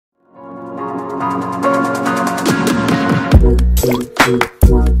Hello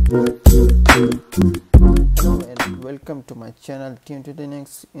and welcome to my channel Tuned to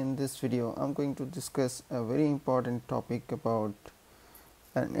Linux. In this video I'm going to discuss a very important topic about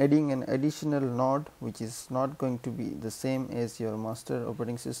adding an additional node which is not going to be the same as your master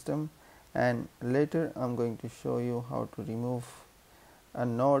operating system, and later I'm going to show you how to remove a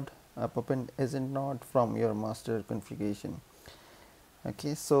node, a Puppet agent node from your master configuration.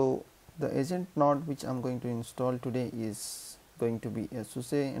 Okay, so the agent node which I'm going to install today is going to be a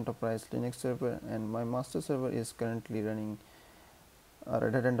Suse Enterprise Linux server, and my master server is currently running a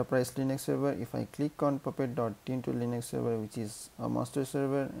Redhat Enterprise Linux server. If I click on puppet.tuned to Linux server, which is a master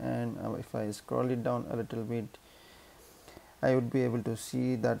server, and if I scroll it down a little bit, I would be able to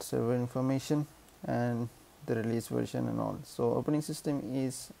see that server information and the release version and all. So operating system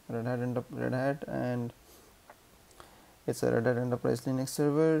is Redhat, and it's a Redhat Enterprise Linux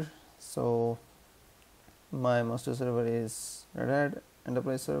server. So my master server is Redhat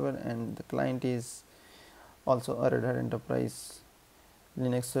Enterprise server, and the client is also a Redhat Enterprise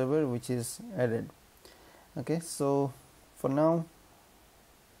Linux server which is added. Okay, so for now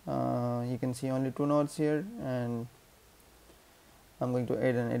you can see only two nodes here, and I'm going to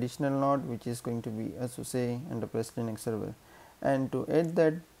add an additional node which is going to be a Suse Enterprise Linux server. And to add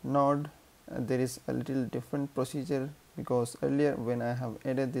that node there is a little different procedure, because earlier when I have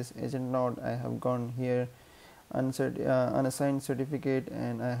added this agent node, I have gone here unassigned certificate,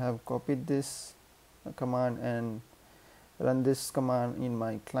 and I have copied this command and run this command in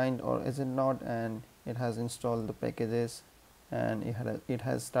my client or agent node, and it has installed the packages and it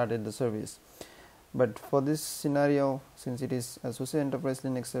has started the service. But for this scenario, since it is a Suse Enterprise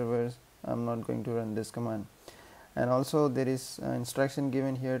Linux server, I'm not going to run this command. And also there is an instruction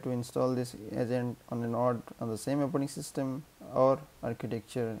given here to install this agent on a node on the same operating system or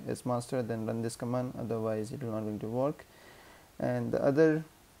architecture as master, then run this command, otherwise it will not going to work. And the other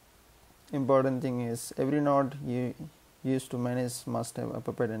important thing is every node you use to manage must have a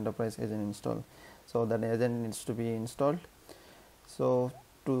Puppet Enterprise agent installed, so that agent needs to be installed. So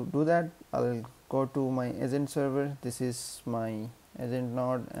to do that, I'll go to my agent server. This is my agent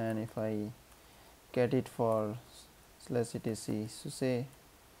node, and if I get it for /etc Suse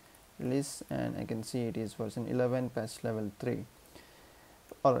release, and I can see it is version 11 patch level 3.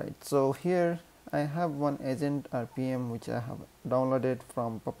 Alright, so here I have one agent RPM which I have downloaded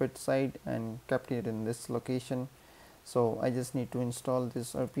from Puppet site and kept it in this location. So I just need to install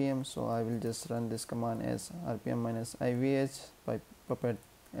this RPM, so I will just run this command as rpm-ivh by Puppet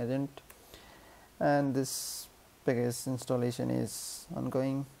agent, and this package installation is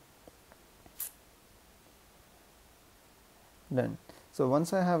ongoing. Done. So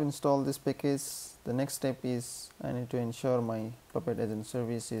once I have installed this package, the next step is I need to ensure my Puppet agent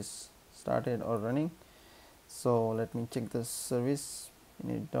service is started or running. So let me check the service.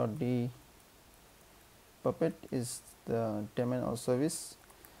 init.d Puppet is the daemon or service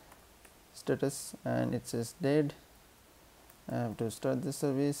status, and it says dead. I have to start the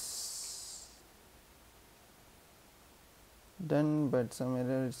service. Done, but some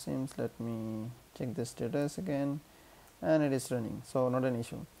error it seems. Let me check the status again, and it is running, so not an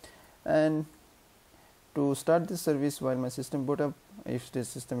issue. And to start this service while my system boot up, if this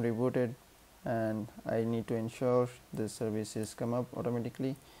system rebooted, and I need to ensure the service is come up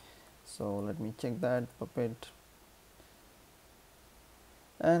automatically. So let me check that Puppet,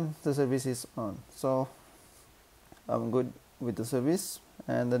 and the service is on. So I'm good with the service.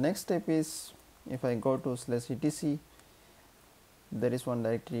 And the next step is, if I go to /etc, there is one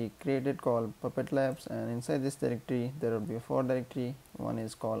directory created called Puppet Labs, and inside this directory there will be 4 directory. One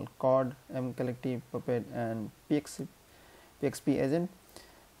is called cod, mcollective, Puppet, and PXP agent.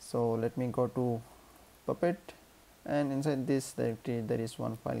 So let me go to Puppet, and inside this directory there is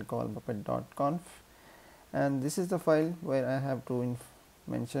one file called puppet.conf, and this is the file where I have to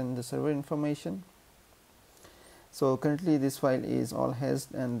mention the server information. So currently this file is all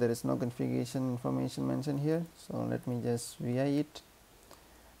hashed and there is no configuration information mentioned here, so let me just vi it,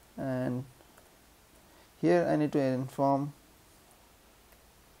 and here I need to inform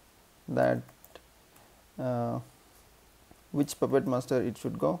that which Puppet master it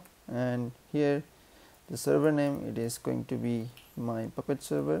should go, and here the server name, it is going to be my Puppet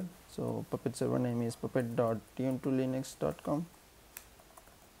server. So Puppet server name is puppet.tunedtolinux.com,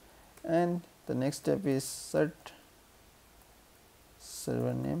 and the next step is cert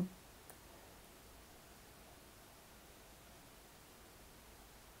server name.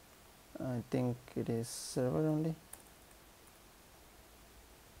 I think it is server only,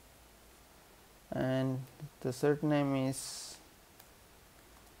 and the cert name is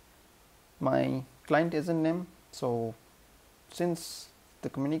my client agent name. So since the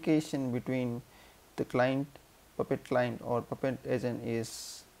communication between the client, Puppet client or Puppet agent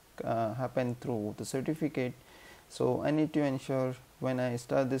is happen through the certificate, so I need to ensure when I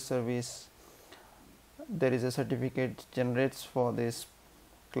start this service there is a certificate generates for this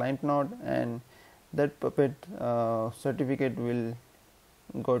client node, and that Puppet certificate will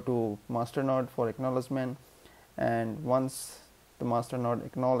go to master node for acknowledgement, and once the master node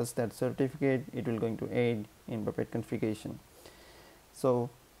acknowledges that certificate, it will going to aid in Puppet configuration. So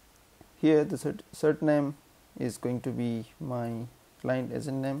here the cert name is going to be my client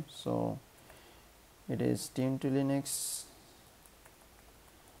agent name, so it is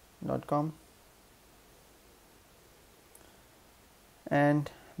tunetolinux.com,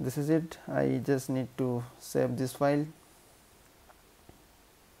 and this is it. I just need to save this file,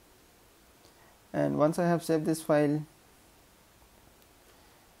 and once I have saved this file,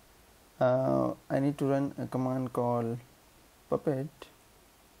 I need to run a command called Puppet.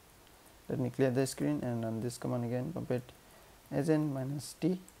 Let me clear the screen and run this command again, Puppet agent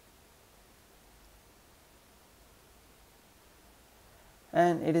 -t,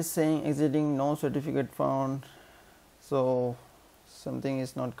 and it is saying exiting no certificate found, so something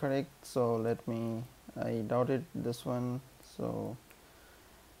is not correct. So I doubted this one, so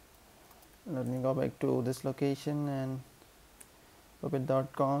let me go back to this location and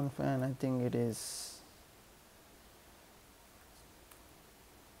puppet.conf, and I think it is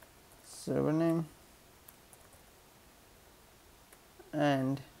server name,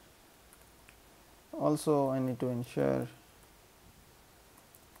 and also I need to ensure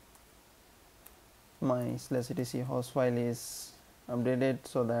my /etc host file is updated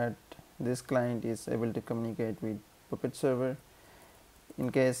so that this client is able to communicate with Puppet server.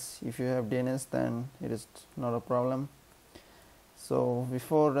 In case if you have DNS, then it is not a problem. So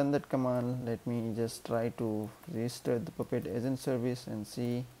before run that command, let me just try to restart the Puppet agent service and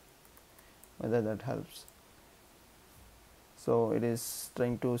see whether that helps. So it is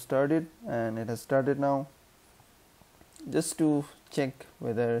trying to start it, and it has started now. Just to check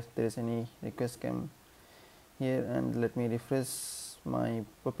whether there is any request came here, and let me refresh my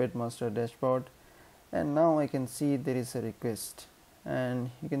Puppet master dashboard, and now I can see there is a request,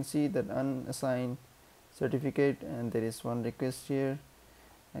 and you can see that unassigned certificate, and there is one request here.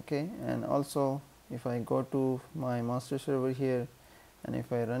 Okay, and also if I go to my master server here, and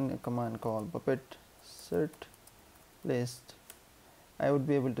if I run a command called Puppet cert list, I would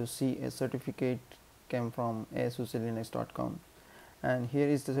be able to see a certificate came from suselinux.com, and here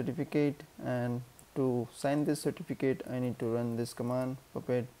is the certificate. And to sign this certificate, I need to run this command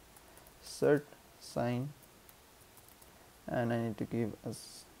Puppet cert sign, and I need to give a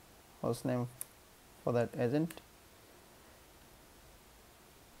host name for that agent.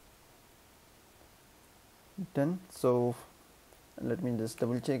 Done. So let me just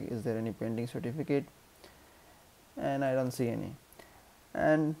double check, is there any pending certificate, and I don't see any.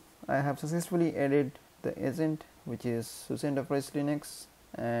 And I have successfully added the agent, which is Suse Enterprise Linux.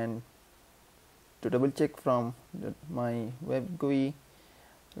 And to double check from my web GUI,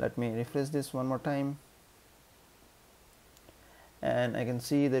 let me refresh this one more time, and I can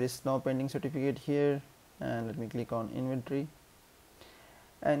see there is no pending certificate here. And let me click on inventory,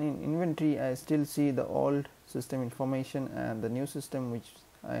 and in inventory I still see the old system information, and the new system which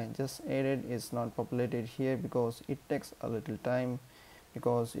I just added is not populated here because it takes a little time,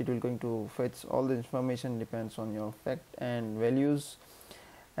 because it will going to fetch all the information depends on your fact and values,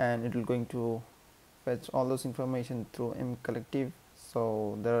 and it will going to fetch all those information through mcollective.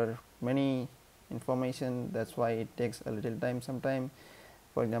 So there are many information, that's why it takes a little time sometime.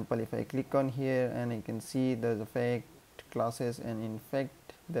 For example, if I click on here, and I can see there's a fact, classes, and in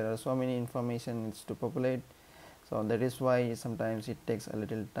fact there are so many information needs to populate. So that is why sometimes it takes a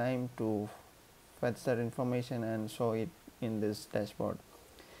little time to fetch that information and show it in this dashboard.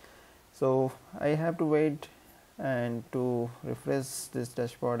 So I have to wait and to refresh this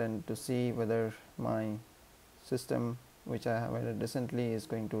dashboard and to see whether my system which I have added recently is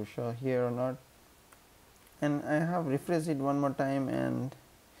going to show here or not. And I have refreshed it one more time, and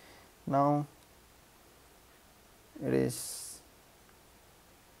now it is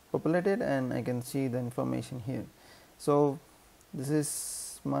populated and I can see the information here. So this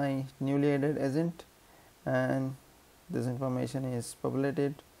is my newly added agent, and this information is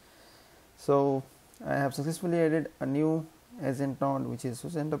populated. So I have successfully added a new agent node, which is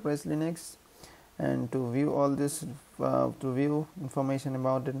Suse Enterprise Linux. And to view all this, to view information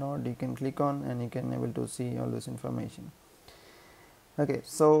about the node, you can click on, and you can able to see all this information. Okay,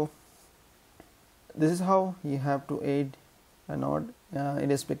 so this is how you have to add a node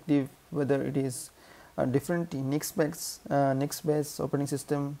irrespective whether it is a different Nix based operating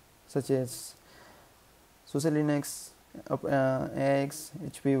system such as Suse Linux, AX,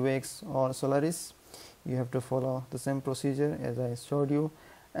 HP UX or Solaris. You have to follow the same procedure as I showed you,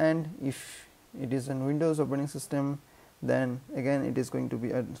 and if it is a Windows operating system, then again it is going to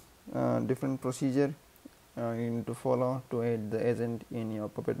be a different procedure you need to follow to add the agent in your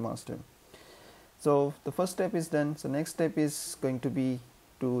Puppet Master. So the first step is done. So next step is going to be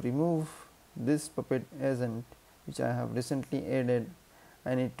to remove this Puppet agent which I have recently added.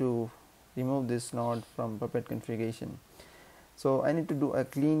 I need to remove this node from Puppet configuration. So I need to do a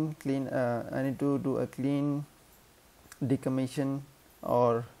clean decommission,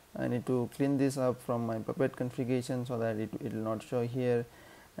 or I need to clean this up from my Puppet configuration so that it will not show here,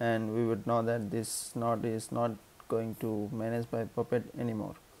 and we would know that this node is not going to manage by Puppet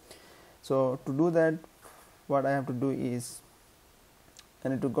anymore. So to do that, what I have to do is I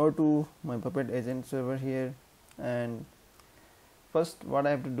need to go to my Puppet agent server here, and first what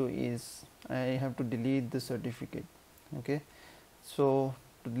I have to do is I have to delete the certificate. Okay, so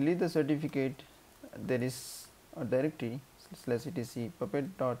to delete the certificate, there is a directory /etc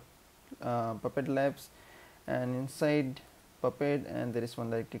puppet labs, and inside Puppet, and there is one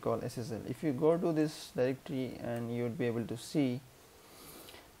directory called SSL. If you go to this directory, and you would be able to see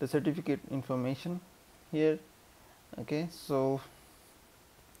the certificate information here. Okay, so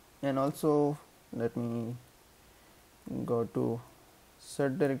and also let me go to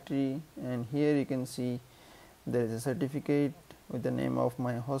cert directory, and here you can see there is a certificate with the name of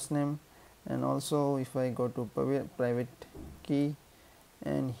my hostname, and also if I go to private key,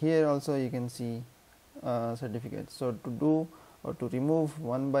 and here also you can see certificate. So to do or to remove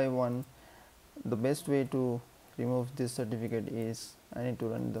one by one, the best way to remove this certificate is I need to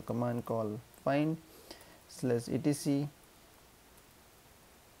run the command called find /etc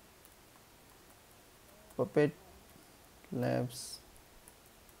puppet labs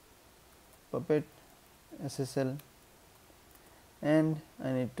puppet SSL, and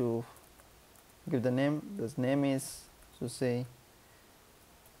I need to give the name. This name is Suse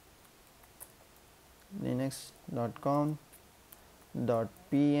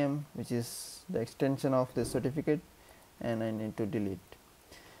linux.com.pem, which is the extension of the certificate, and I need to delete.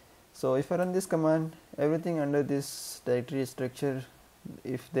 So if I run this command, everything under this directory structure,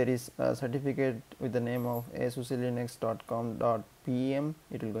 if there is a certificate with the name of suselinux.com.pem,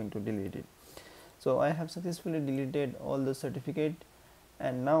 it will going to delete it. So I have successfully deleted all the certificate,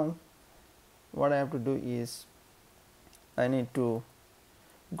 and now what I have to do is I need to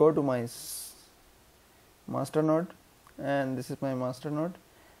go to my master node, and this is my master node,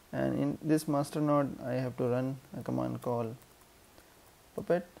 and in this master node I have to run a command called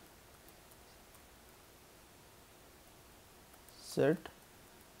puppet cert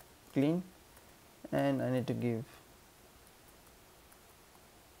clean, and I need to give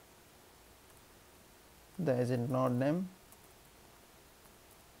the agent node name,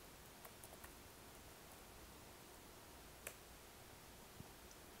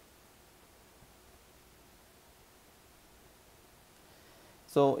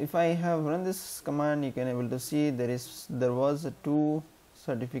 so if I have run this command, you can able to see there was a two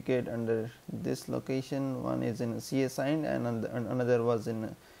certificate under this location. One is in C assigned, and another was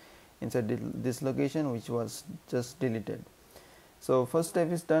inside this location, which was just deleted. So first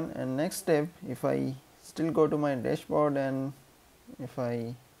step is done, and next step, if I still go to my dashboard and if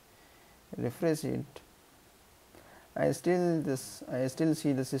I refresh it, I still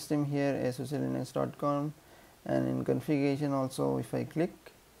see the system here as suselinux.com, and in configuration also if I click,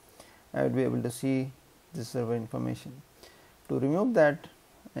 I would be able to see this server information. To remove that,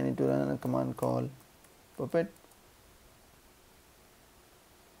 I need to run a command called puppet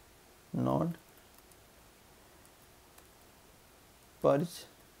node purge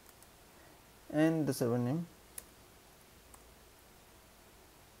and the server name.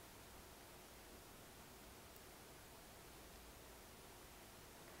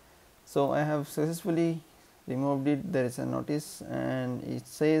 So I have successfully removed it. There is a notice, and it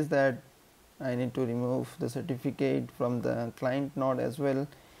says that I need to remove the certificate from the client node as well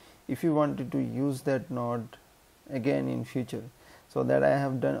if you wanted to use that node again in future. So that I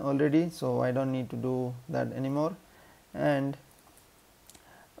have done already, so I don't need to do that anymore, and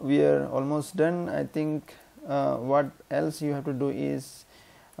we are almost done. I think what else you have to do is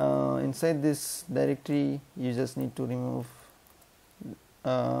inside this directory you just need to remove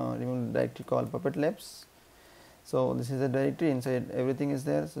the directory called puppet labs. So this is a directory, inside everything is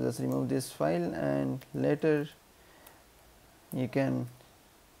there, so just remove this file, and later you can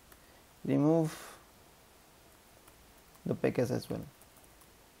remove the package as well.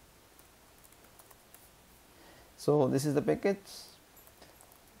 So this is the package,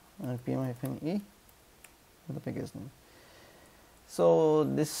 rpm-e, the package name. So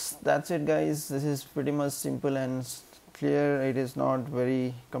that's it guys. This is pretty much simple and clear. It is not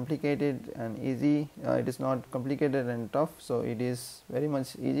very complicated and easy. It is not complicated and tough, so it is very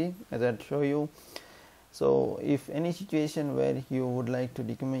much easy as I show you. So if any situation where you would like to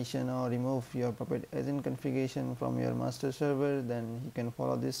decommission or remove your Puppet agent configuration from your master server, then you can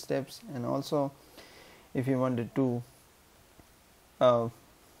follow these steps. And also if you wanted to add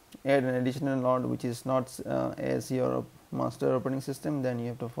an additional node which is not as your master operating system, then you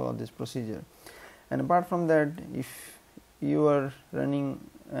have to follow this procedure. And apart from that, if you are running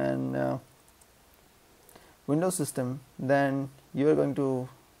an Windows system, then you are going to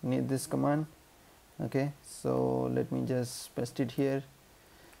need this command. Okay, so let me just paste it here.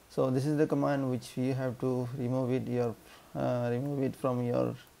 So this is the command which you have to remove it from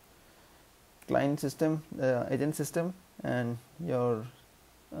your client system, agent system, and your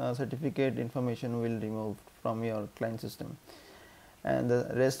certificate information will remove from your client system, and the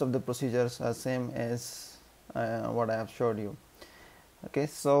rest of the procedures are same as what I have showed you. Okay,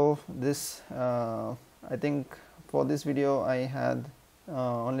 so this I think for this video I had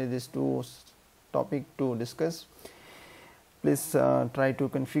only these two topic to discuss. Please try to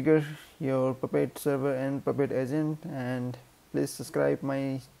configure your Puppet server and Puppet agent, and please subscribe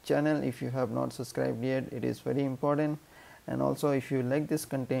my channel if you have not subscribed yet. It is very important. And also if you like this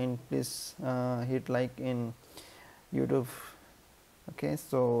content, please hit like in YouTube. Okay,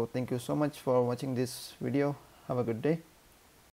 so thank you so much for watching this video. Have a good day.